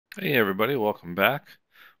Hey everybody, welcome back.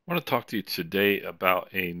 I want to talk to you today about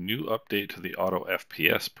a new update to the Auto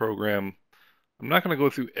FPS program. I'm not going to go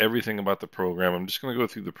through everything about the program. I'm just going to go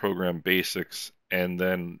through the program basics and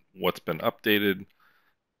then what's been updated.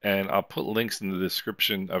 And I'll put links in the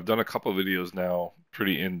description. I've done a couple of videos now,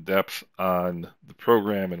 pretty in depth on the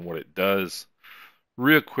program and what it does.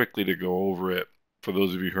 Real quickly to go over it for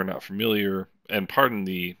those of you who are not familiar, and pardon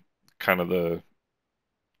the kind of the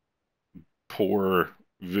poor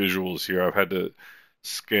visuals here. I've had to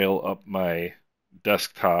scale up my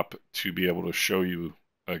desktop to be able to show you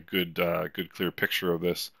a good clear picture of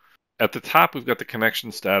this. At the top, we've got the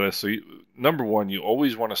connection status. So, number one, you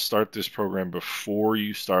always want to start this program before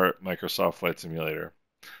you start Microsoft Flight Simulator.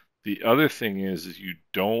 The other thing is you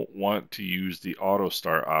don't want to use the auto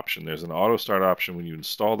start option. There's an auto start option when you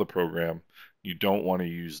install the program. You don't want to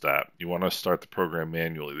use that. You want to start the program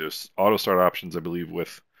manually. There's auto start options, I believe,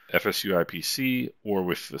 with FSU IPC or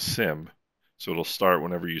with the sim. So it'll start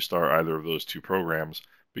whenever you start either of those two programs.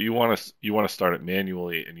 But you want to start it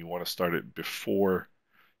manually, and you want to start it before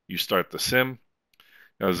you start the sim.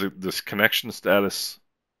 Now there's this connection status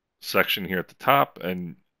section here at the top,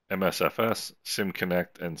 and MSFS, Sim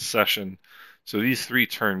Connect, and Session. So these three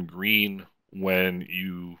turn green when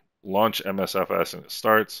you launch MSFS and it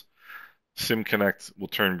starts. Sim Connect will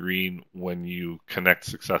turn green when you connect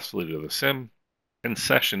successfully to the sim. And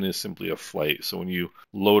Session is simply a flight. So when you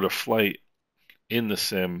load a flight in the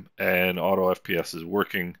sim and Auto FPS is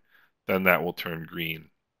working, then that will turn green.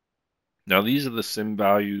 Now these are the sim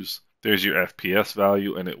values. There's your FPS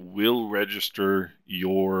value, and it will register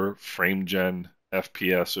your FrameGen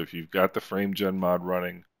FPS. So if you've got the FrameGen mod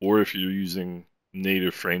running, or if you're using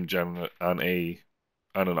native FrameGen on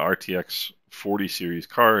an RTX 40 series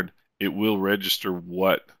card, it will register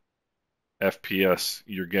what FPS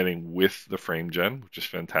you're getting with the FrameGen, which is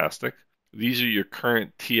fantastic. These are your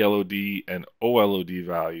current TLOD and OLOD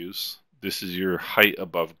values. This is your height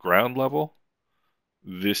above ground level.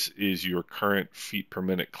 This is your current feet per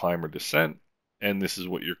minute climb or descent, and this is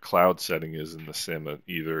what your cloud setting is in the sim at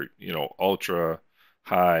either, ultra,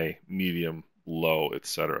 high, medium, low,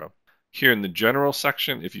 etc. Here in the general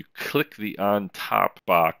section, if you click the on top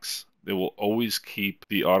box, it will always keep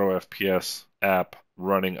the Auto FPS app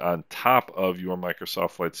running on top of your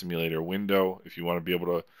Microsoft Flight Simulator window if you want to be able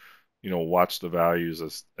to watch the values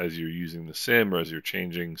as you're using the sim or as you're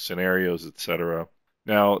changing scenarios, etc.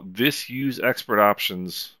 Now, this use expert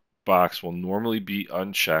options box will normally be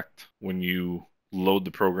unchecked when you load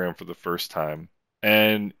the program for the first time,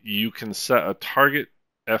 and you can set a target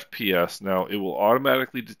FPS. Now, it will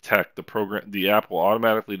automatically detect the app will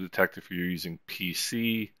automatically detect if you're using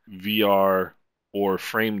PC, VR, or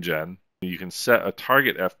FrameGen. You can set a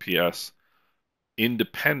target FPS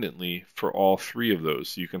independently for all three of those.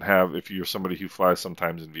 So you can have, if you're somebody who flies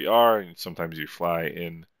sometimes in VR and sometimes you fly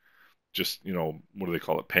in just, what do they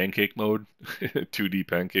call it? Pancake mode, 2D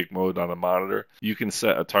pancake mode on a monitor. You can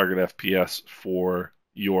set a target FPS for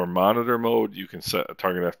your monitor mode. You can set a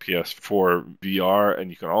target FPS for VR,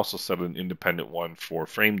 and you can also set an independent one for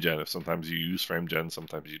FrameGen. If sometimes you use FrameGen,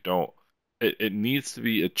 sometimes you don't. It needs to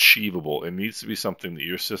be achievable. It needs to be something that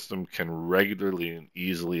your system can regularly and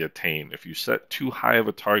easily attain. If you set too high of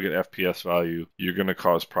a target FPS value, you're going to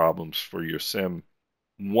cause problems for your sim.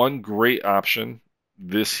 One great option,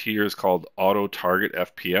 this here is called Auto Target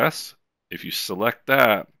FPS. If you select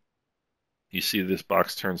that, you see this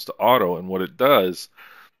box turns to auto, and what it does,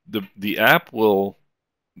 the app will,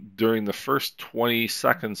 during the first 20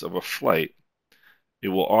 seconds of a flight, it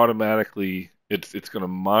will automatically it's going to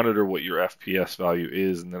monitor what your FPS value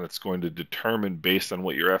is, and then it's going to determine based on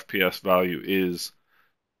what your FPS value is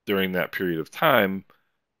during that period of time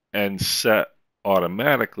and set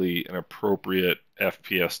automatically an appropriate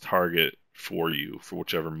FPS target for you for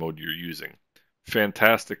whichever mode you're using.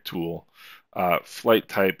 Fantastic tool. Flight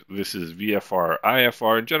type, this is VFR,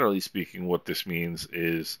 IFR, and generally speaking, what this means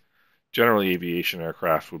is generally aviation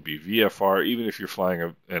aircraft would be VFR. Even if you're flying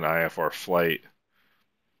an IFR flight,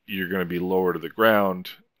 you're going to be lower to the ground,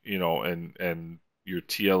 and your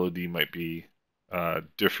TLOD might be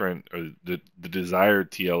different, or the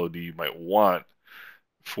desired TLOD you might want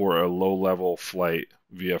for a low level flight,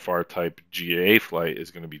 VFR type GA flight,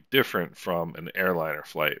 is going to be different from an airliner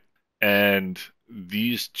flight. And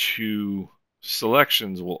these two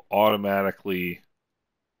selections will automatically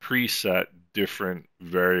preset different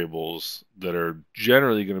variables that are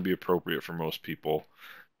generally going to be appropriate for most people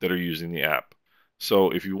that are using the app.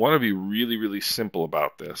 So if you want to be really, really simple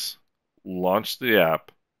about this, launch the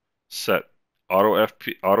app, set auto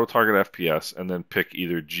target FPS, and then pick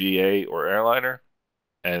either GA or airliner.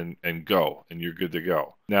 and go, and you're good to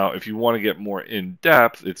go. Now, if you want to get more in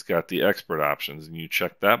depth, it's got the expert options, and you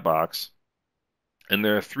check that box. And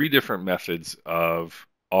there are three different methods of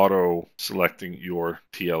auto selecting your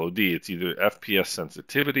TLOD. It's either FPS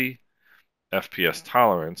sensitivity, FPS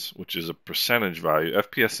tolerance, which is a percentage value.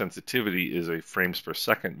 FPS sensitivity is a frames per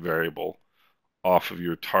second variable off of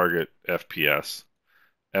your target FPS.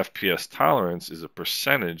 FPS tolerance is a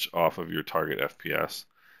percentage off of your target FPS.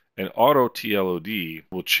 And auto TLOD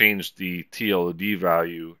will change the TLOD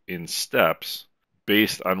value in steps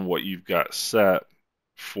based on what you've got set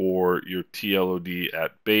for your TLOD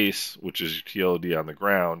at base, which is your TLOD on the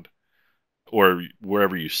ground, or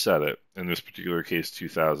wherever you set it. In this particular case,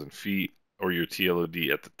 2,000 feet, or your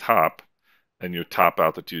TLOD at the top and your top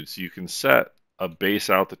altitude. So you can set a base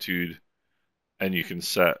altitude and you can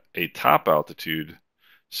set a top altitude.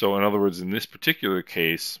 So in other words, in this particular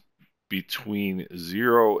case, between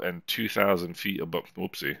 0 and 2,000 feet above,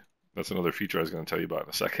 whoopsie, that's another feature I was going to tell you about in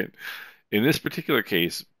a second. In this particular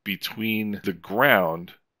case, between the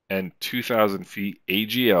ground and 2,000 feet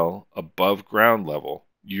AGL above ground level,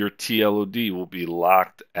 your TLOD will be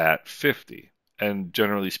locked at 50. And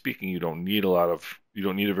generally speaking, you don't need a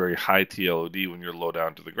very high TLOD when you're low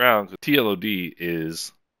down to the ground. TLOD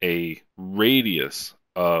is a radius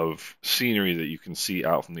of scenery that you can see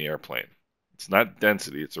out from the airplane. It's not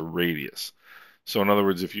density, it's a radius. So in other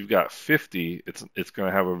words, if you've got 50, it's going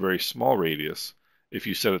to have a very small radius. If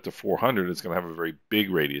you set it to 400, it's going to have a very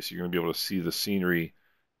big radius. You're going to be able to see the scenery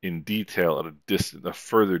in detail at a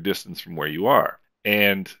further distance from where you are.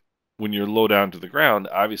 And when you're low down to the ground,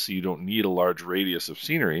 obviously you don't need a large radius of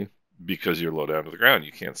scenery because you're low down to the ground.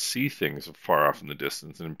 You can't see things far off in the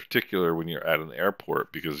distance, and in particular when you're at an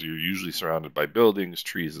airport, because you're usually surrounded by buildings,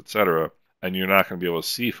 trees, etc., and you're not going to be able to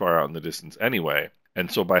see far out in the distance anyway.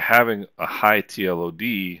 And so by having a high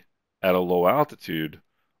TLOD at a low altitude,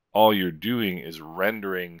 all you're doing is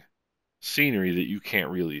rendering scenery that you can't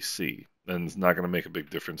really see, and it's not going to make a big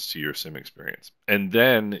difference to your sim experience. And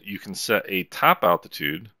then you can set a top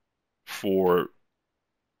altitude for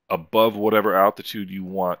above whatever altitude you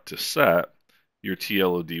want to set. Your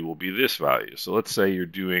TLOD will be this value. So let's say you're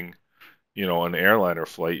doing, an airliner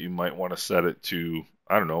flight. You might want to set it to,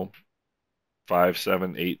 I don't know, 5,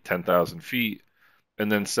 7, 8, 10,000 feet,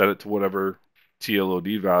 and then set it to whatever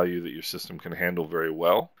TLOD value that your system can handle very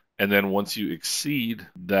well. And then once you exceed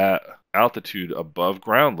that altitude above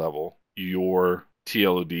ground level, your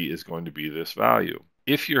TLOD is going to be this value.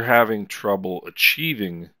 If you're having trouble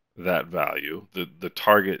achieving that value, the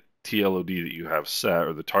target TLOD that you have set,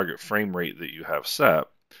 or the target frame rate that you have set,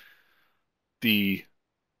 the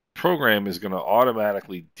program is going to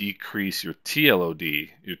automatically decrease your TLOD,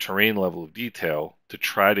 your terrain level of detail, to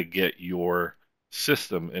try to get your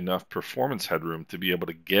system enough performance headroom to be able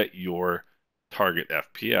to get your target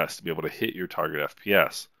FPS, to be able to hit your target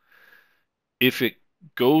FPS. If it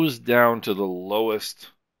goes down to the lowest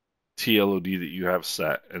TLOD that you have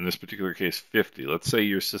set, in this particular case 50, let's say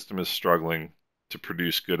your system is struggling to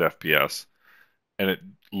produce good FPS, and it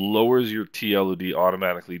lowers your TLOD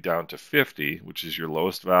automatically down to 50, which is your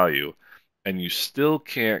lowest value, and you still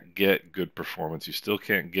can't get good performance, you still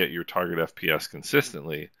can't get your target FPS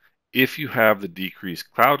consistently, if you have the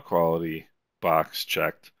decreased cloud quality box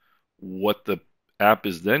checked, what the app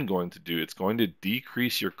is then going to do, it's going to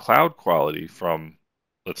decrease your cloud quality from,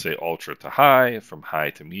 let's say, ultra to high, from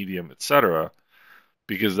high to medium, etc.,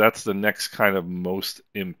 because that's the next kind of most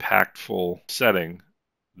impactful setting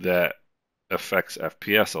that affects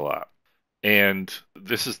FPS a lot. And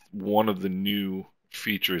this is one of the new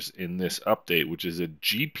features in this update, which is a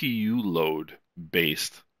GPU load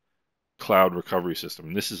based cloud recovery system.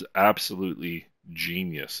 And this is absolutely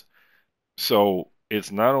genius. So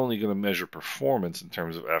it's not only going to measure performance in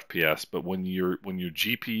terms of FPS, but when your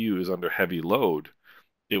GPU is under heavy load,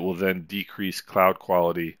 it will then decrease cloud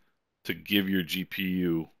quality to give your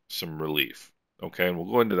GPU some relief. Okay, and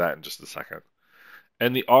we'll go into that in just a second.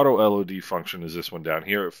 And the auto LOD function is this one down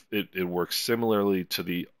here. It works similarly to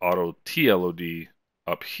the auto TLOD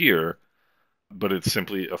up here, but it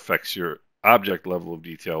simply affects your object level of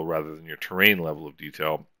detail rather than your terrain level of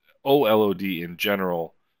detail. OLOD in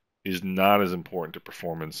general is not as important to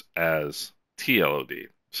performance as TLOD.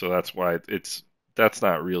 So that's why that's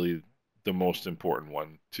not really the most important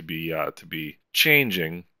one to be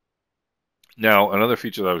changing. Now, another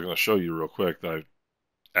feature that I was going to show you real quick that I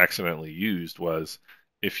accidentally used was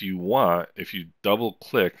if you double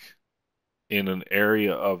click in an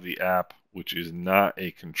area of the app which is not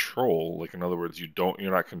a control, like in other words, you're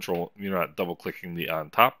not double clicking the on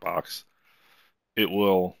top box, it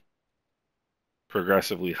will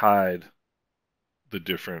progressively hide the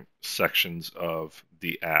different sections of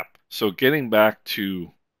the app. So getting back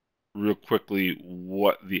to real quickly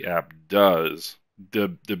what the app does, the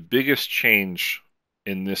biggest change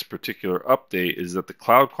in this particular update is that the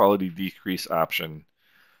cloud quality decrease option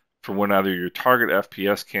for when either your target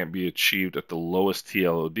FPS can't be achieved at the lowest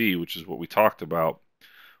TLOD, which is what we talked about,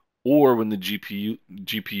 or when the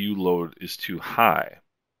GPU load is too high.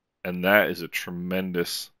 And that is a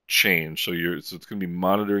tremendous change. So it's going to be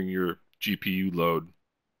monitoring your GPU load.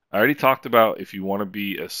 I already talked about if you want to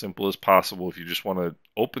be as simple as possible, if you just want to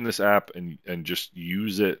open this app and just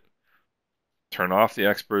use it, turn off the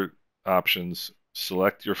expert options,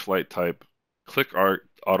 select your flight type, click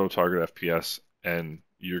Auto Target FPS, and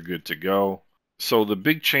you're good to go. So the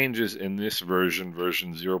big changes in this version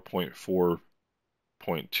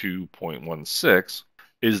 0.4.2.16,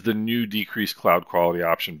 is the new decreased cloud quality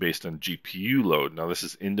option based on GPU load. Now this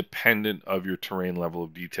is independent of your terrain level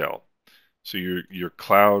of detail. So your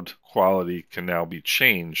cloud quality can now be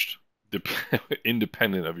changed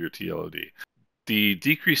independent of your TLOD. The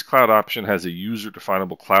decreased cloud option has a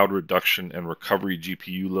user-definable cloud reduction and recovery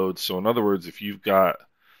GPU load. So in other words, if you've got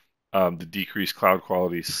the decreased cloud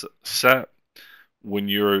quality set, when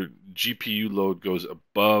your GPU load goes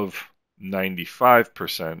above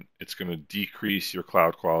 95%, it's going to decrease your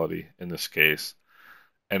cloud quality in this case,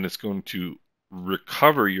 and it's going to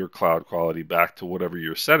recover your cloud quality back to whatever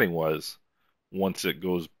your setting was once it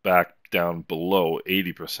goes back down below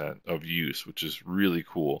 80% of use, which is really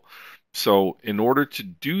cool. So in order to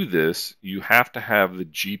do this, you have to have the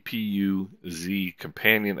GPU Z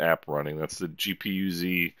companion app running. That's the GPU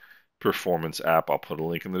Z performance app. I'll put a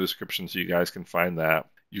link in the description so you guys can find that.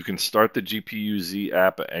 You can start the GPU Z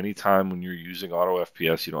app at any time when you're using Auto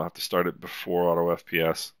FPS. You don't have to start it before Auto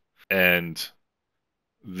FPS. And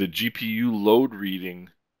the GPU load reading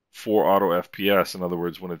for Auto FPS, in other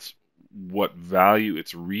words, when it's what value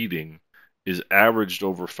it's reading, is averaged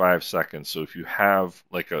over 5 seconds. So if you have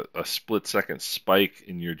like a split second spike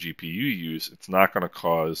in your GPU use, it's not going to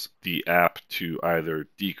cause the app to either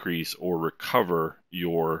decrease or recover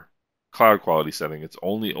your cloud quality setting. It's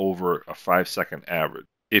only over a 5-second average.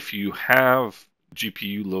 If you have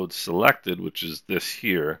GPU load selected, which is this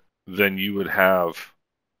here, then you would have,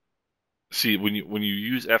 see, when you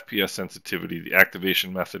use FPS sensitivity, the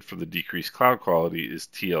activation method for the decreased cloud quality is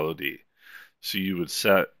TLOD. So you would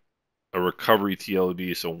set a recovery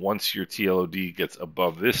TLOD. So once your TLOD gets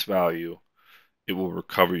above this value, it will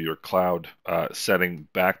recover your cloud setting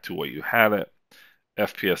back to what you had it.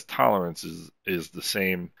 FPS tolerance is the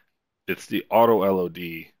same. It's the auto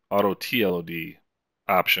TLOD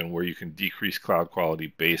option where you can decrease cloud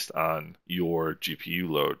quality based on your GPU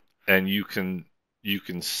load. And you can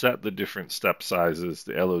set the different step sizes,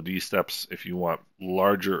 the LOD steps, if you want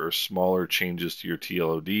larger or smaller changes to your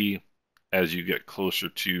TLOD as you get closer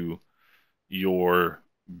to your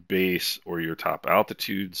base or your top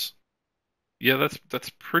altitudes. Yeah, that's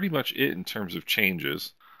pretty much it in terms of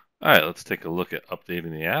changes. All right, let's take a look at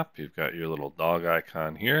updating the app. You've got your little dog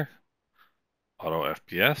icon here, Auto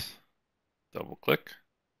FPS. Double click,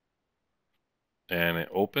 and it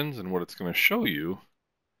opens. And what it's going to show you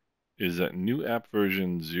is that new app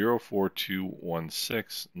version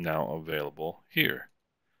 04216 now available here.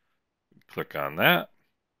 Click on that,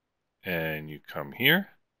 and you come here.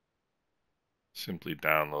 Simply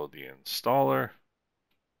download the installer.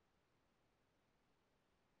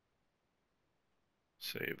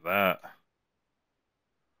 Save that.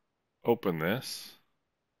 Open this.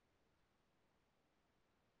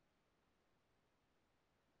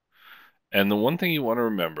 And the one thing you want to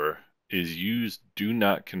remember is use do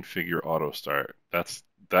not configure auto start. That's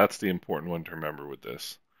the important one to remember with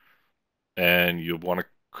this. And you'll want to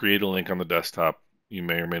create a link on the desktop. You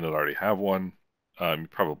may or may not already have one. You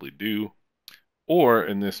probably do. Or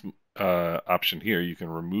in this option here, you can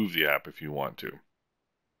remove the app if you want to.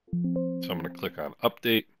 So I'm going to click on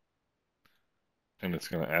update, and it's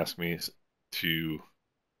going to ask me to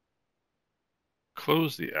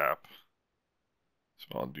close the app.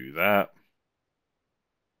 So I'll do that.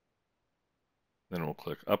 Then we'll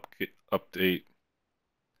click update.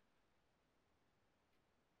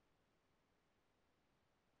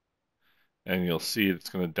 And you'll see it's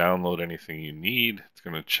going to download anything you need. It's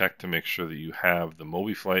going to check to make sure that you have the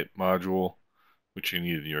MobiFlight module, which you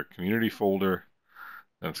need in your community folder.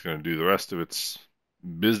 And it's going to do the rest of its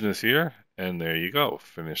business here. And there you go,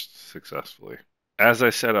 finished successfully. As I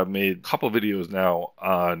said, I've made a couple videos now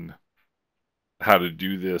on how to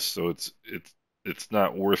do this, so it's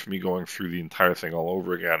not worth me going through the entire thing all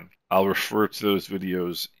over again. I'll refer to those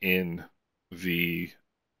videos in the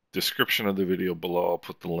description of the video below. I'll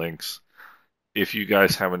put the links. If you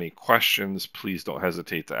guys have any questions, please don't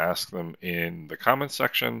hesitate to ask them in the comments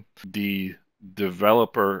section. The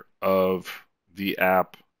developer of the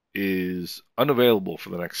app is unavailable for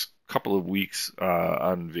the next couple of weeks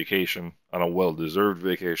on vacation, on a well-deserved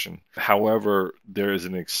vacation. However, there is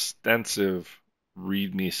an extensive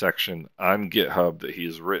README section on GitHub that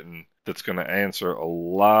he's written that's going to answer a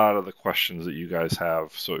lot of the questions that you guys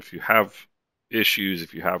have. So if you have issues,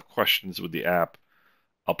 if you have questions with the app,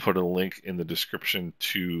 I'll put a link in the description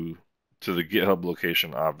to the GitHub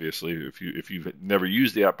location, obviously, if you've never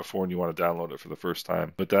used the app before and you want to download it for the first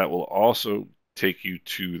time. But that will also take you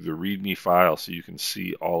to the README file so you can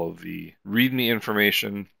see all of the README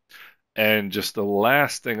information. And just the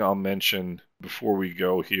last thing I'll mention before we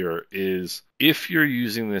go here is if you're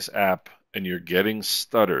using this app and you're getting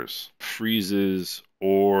stutters, freezes,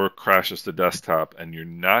 or crashes to desktop, and you're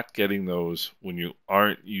not getting those when you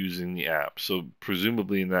aren't using the app. So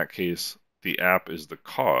presumably in that case, the app is the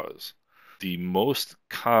cause. The most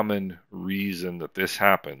common reason that this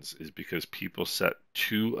happens is because people set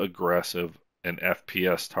too aggressive an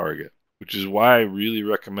FPS target, which is why I really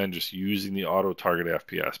recommend just using the auto target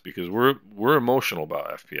FPS because we're emotional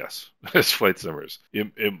about FPS as flight simmers.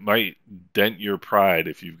 It might dent your pride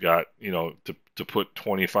if you've got, to put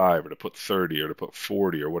 25 or to put 30 or to put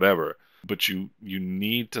 40 or whatever, but you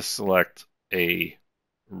need to select a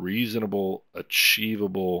reasonable,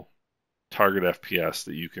 achievable target FPS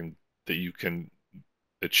that you can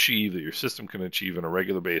achieve, that your system can achieve on a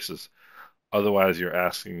regular basis. Otherwise, you're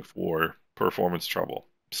asking for performance trouble.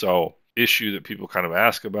 So, issue that people kind of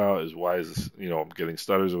ask about is why is this, I'm getting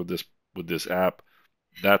stutters with this app.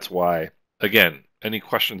 That's why. Again, any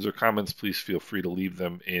questions or comments, please feel free to leave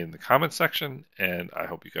them in the comments section. And I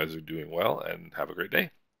hope you guys are doing well and have a great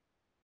day.